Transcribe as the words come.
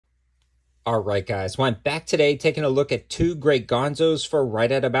All right, guys. Well, I'm back today taking a look at two great Gonzos for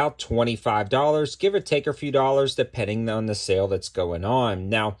right at about $25, give or take a few dollars depending on the sale that's going on.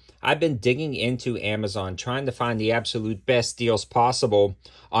 Now, I've been digging into Amazon trying to find the absolute best deals possible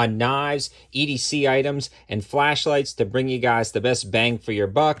on knives, EDC items, and flashlights to bring you guys the best bang for your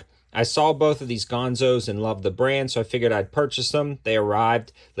buck. I saw both of these Gonzos and loved the brand, so I figured I'd purchase them. They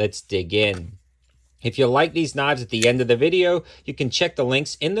arrived. Let's dig in. If you like these knives at the end of the video, you can check the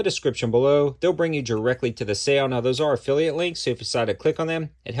links in the description below. They'll bring you directly to the sale. Now, those are affiliate links, so if you decide to click on them,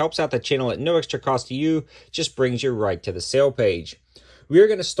 it helps out the channel at no extra cost to you, just brings you right to the sale page. We're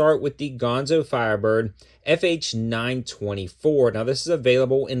going to start with the Ganzo Firebird FH924. Now, this is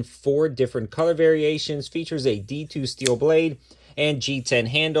available in 4 different color variations, features a D2 steel blade and G10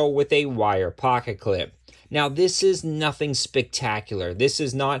 handle with a wire pocket clip. Now, this is nothing spectacular. This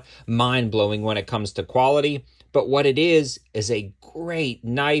is not mind-blowing when it comes to quality, but what it is a great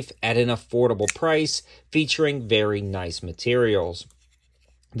knife at an affordable price featuring very nice materials.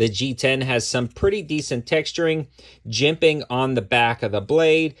 The G10 has some pretty decent texturing, jimping on the back of the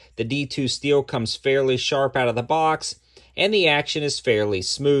blade. The D2 steel comes fairly sharp out of the box, and the action is fairly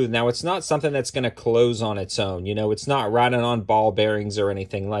smooth. Now, it's not something that's going to close on its own. You know, it's not riding on ball bearings or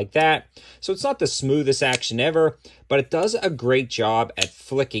anything like that. So it's not the smoothest action ever, but it does a great job at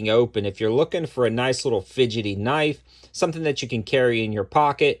flicking open. If you're looking for a nice little fidgety knife, something that you can carry in your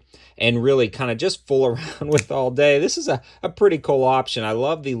pocket and really kind of just fool around with all day, this is a pretty cool option. I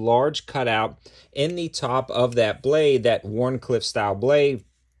love the large cutout in the top of that blade, that Wharncliffe style blade.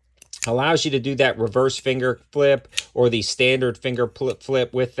 Allows you to do that reverse finger flip or the standard finger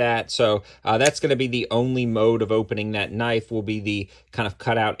flip with that. So that's going to be the only mode of opening that knife, will be the kind of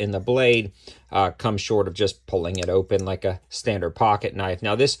cutout in the blade. Comes short of just pulling it open like a standard pocket knife.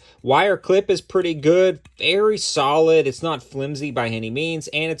 Now, this wire clip is pretty good, very solid. It's not flimsy by any means,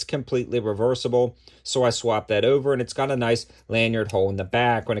 and it's completely reversible. So I swapped that over, and it's got a nice lanyard hole in the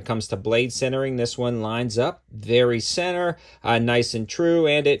back. When it comes to blade centering, this one lines up very center, nice and true,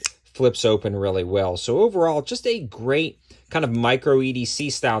 and it flips open really well. So overall, just a great kind of micro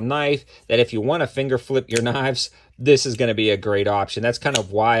EDC style knife that if you want to finger flip your knives, this is going to be a great option. That's kind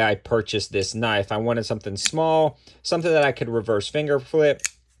of why I purchased this knife. I wanted something small, something that I could reverse finger flip,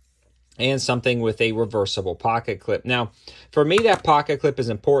 and something with a reversible pocket clip. Now, for me, that pocket clip is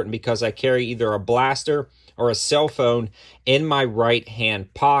important because I carry either a blaster or a cell phone in my right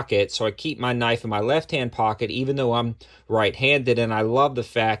hand pocket. So I keep my knife in my left hand pocket even though I'm right-handed, and I love the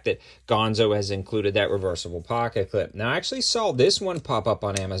fact that Ganzo has included that reversible pocket clip. Now, I actually saw this one pop up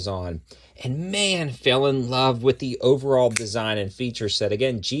on Amazon, and man, fell in love with the overall design and feature set.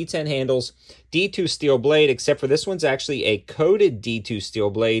 Again, G10 handles, D2 steel blade, except for this one's actually a coated D2 steel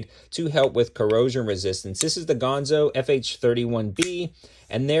blade to help with corrosion resistance. This is the Ganzo FH31B,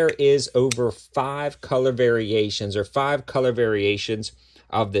 and there is over 5 color variations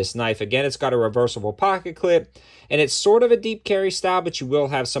of this knife. Again, it's got a reversible pocket clip, and it's sort of a deep carry style, but you will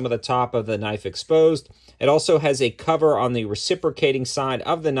have some of the top of the knife exposed. It also has a cover on the reciprocating side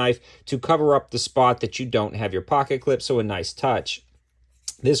of the knife to cover up the spot that you don't have your pocket clip, so a nice touch.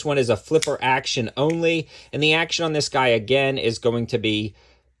 This one is a flipper action only, and the action on this guy, again, is going to be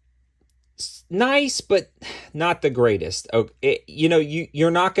nice, but not the greatest.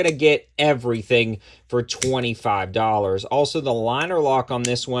 You're not going to get everything for $25. Also, the liner lock on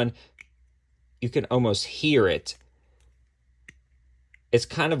this one, you can almost hear it. It's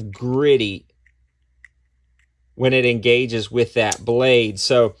kind of gritty when it engages with that blade,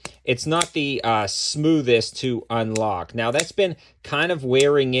 so it's not the smoothest to unlock. Now, that's been kind of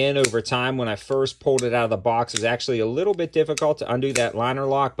wearing in over time. When I first pulled it out of the box, it was actually a little bit difficult to undo that liner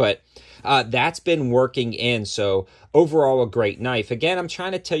lock, but that's been working in. So overall, a great knife. Again, I'm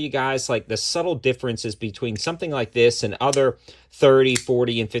trying to tell you guys like the subtle differences between something like this and other $30,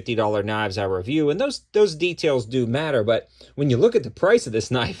 $40, and $50 knives I review, and those details do matter. But when you look at the price of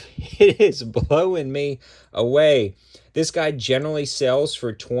this knife, it is blowing me away. This guy generally sells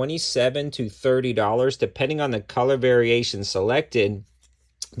for $27 to $30, depending on the color variation selected.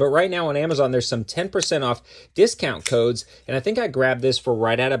 But right now on Amazon, there's some 10% off discount codes, and I think I grabbed this for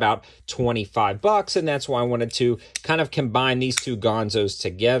right at about $25, and that's why I wanted to kind of combine these two Ganzos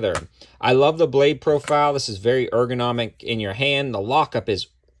together. I love the blade profile. This is very ergonomic in your hand. The lockup is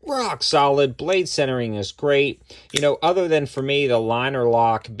rock solid. Blade centering is great. You know, other than for me, the liner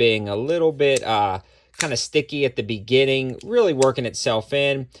lock being a little bit kind of sticky at the beginning, really working itself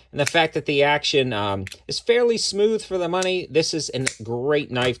in. And the fact that the action is fairly smooth for the money, this is a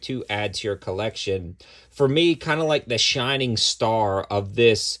great knife to add to your collection. For me, kind of like the shining star of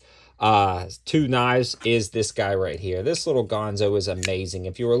this two knives is this guy right here. This little Ganzo is amazing.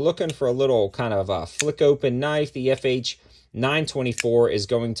 If you were looking for a little kind of flick open knife, the FH 924 is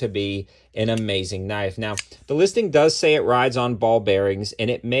going to be an amazing knife. Now, the listing does say it rides on ball bearings, and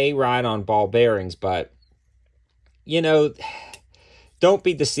it may ride on ball bearings, but, you know, don't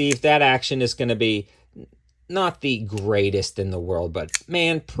be deceived. That action is going to be not the greatest in the world, but,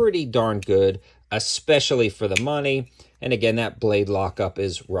 man, pretty darn good, especially for the money. And again, that blade lockup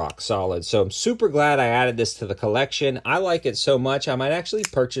is rock solid. So I'm super glad I added this to the collection. I like it so much, I might actually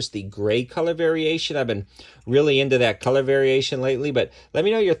purchase the gray color variation. I've been really into that color variation lately, but let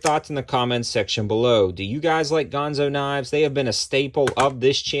me know your thoughts in the comments section below. Do you guys like Ganzo knives? They have been a staple of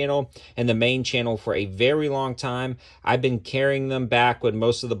this channel and the main channel for a very long time. I've been carrying them back when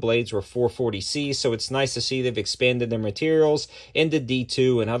most of the blades were 440C, so it's nice to see they've expanded their materials into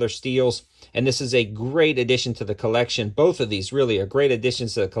D2 and other steels. And this is a great addition to the collection. Both of these really are great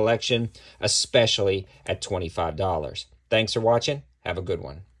additions to the collection, especially at $25. Thanks for watching. Have a good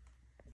one.